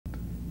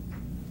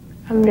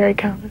I'm very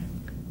confident.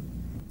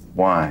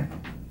 Why?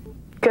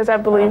 Because I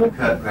believe it.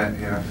 Cut right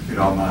here, if you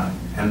don't mind.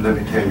 And let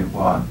me tell you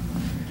why.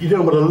 You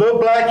done with a little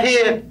black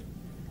kid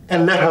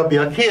and let her be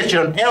a kid. She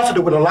done answered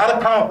it with a lot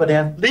of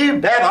confidence.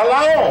 Leave that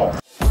alone.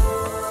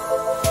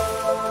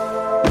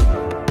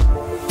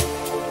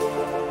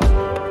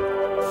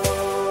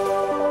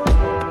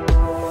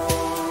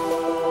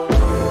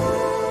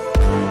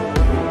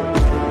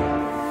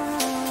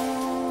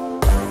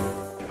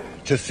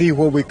 To see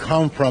where we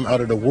come from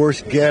out of the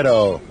worst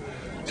ghetto,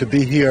 to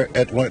be here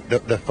at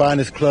the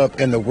finest club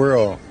in the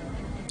world,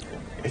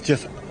 it's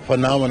just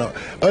phenomenal.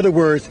 In other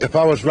words, if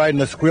I was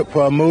writing a script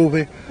for a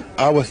movie,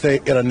 I would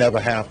say it'll never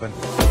happen.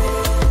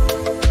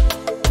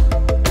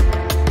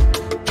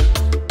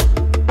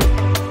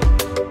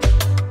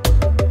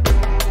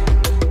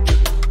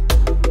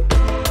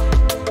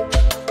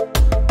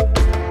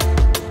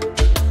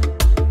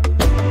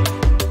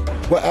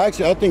 Well,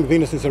 actually, I think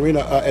Venus and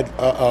Serena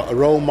are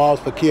role models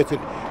for kids in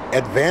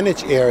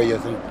advantaged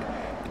areas and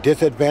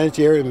disadvantaged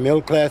areas,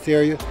 middle-class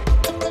areas.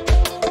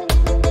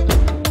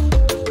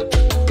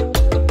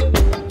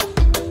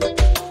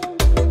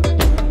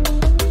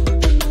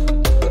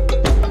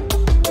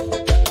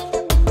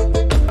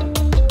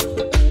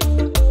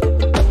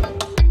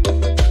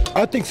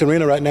 I think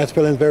Serena right now is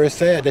feeling very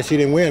sad that she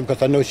didn't win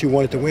because I know she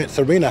wanted to win.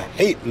 Serena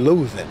hates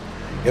losing.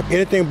 If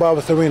anything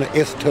bothers Serena,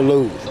 it's to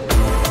lose.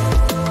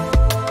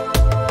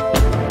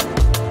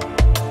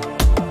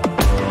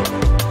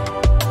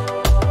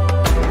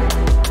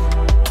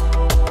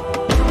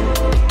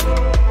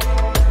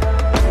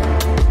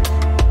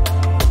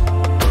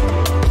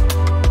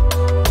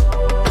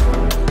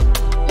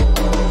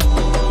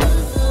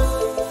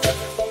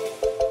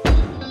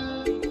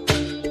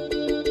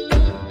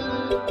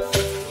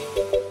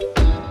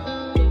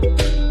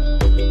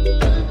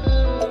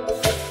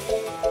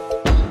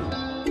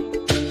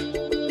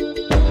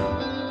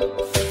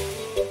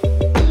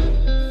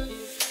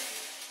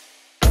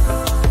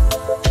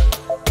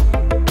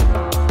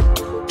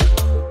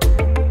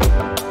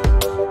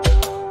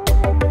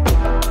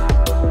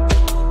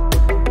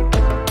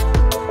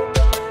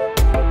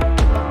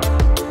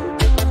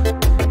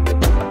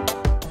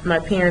 My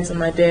parents and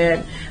my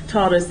dad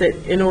taught us that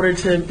in order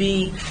to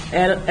be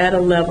at a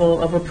level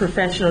of a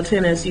professional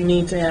tennis, you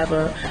need to have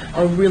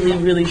a really,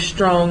 really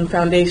strong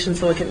foundation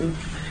so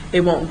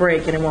it won't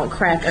break and it won't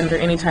crack under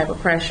any type of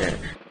pressure.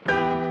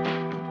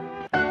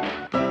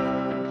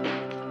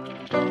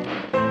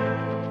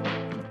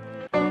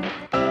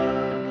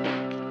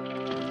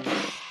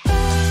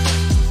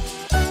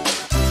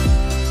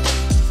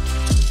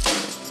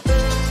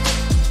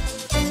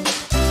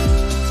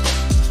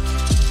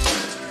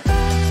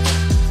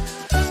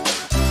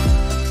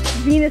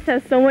 Venus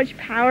has so much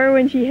power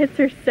when she hits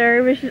her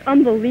serve. It's just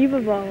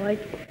unbelievable. Like,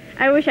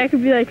 I wish I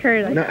could be like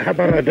her. Like, now, how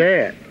about her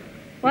dad?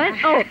 What?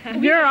 Oh,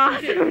 you're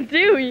awesome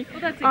too.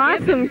 Well,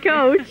 awesome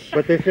coach.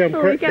 But they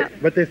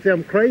say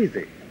I'm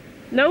crazy.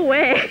 No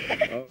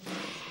way.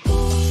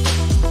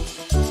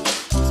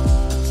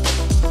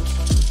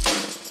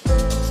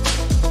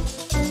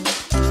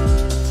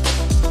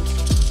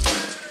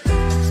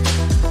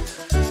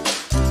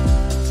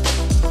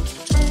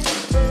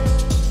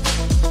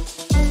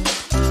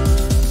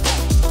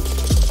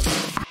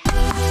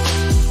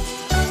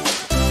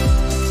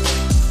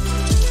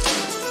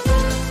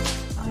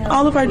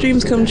 All of our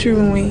dreams come true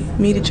when we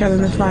meet each other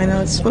in the final.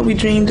 It's what we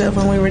dreamed of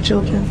when we were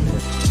children.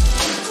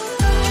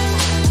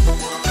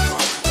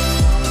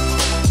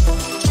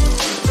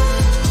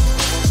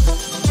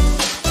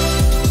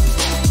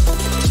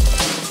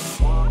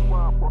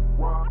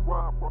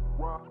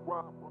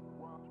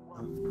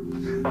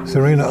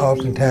 Serena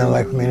oftentimes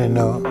likes me to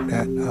know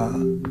that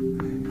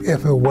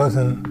if it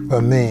wasn't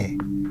for me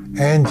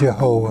and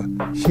Jehovah,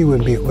 she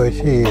wouldn't be where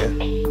she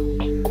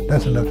is.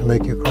 That's enough to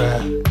make you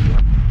cry.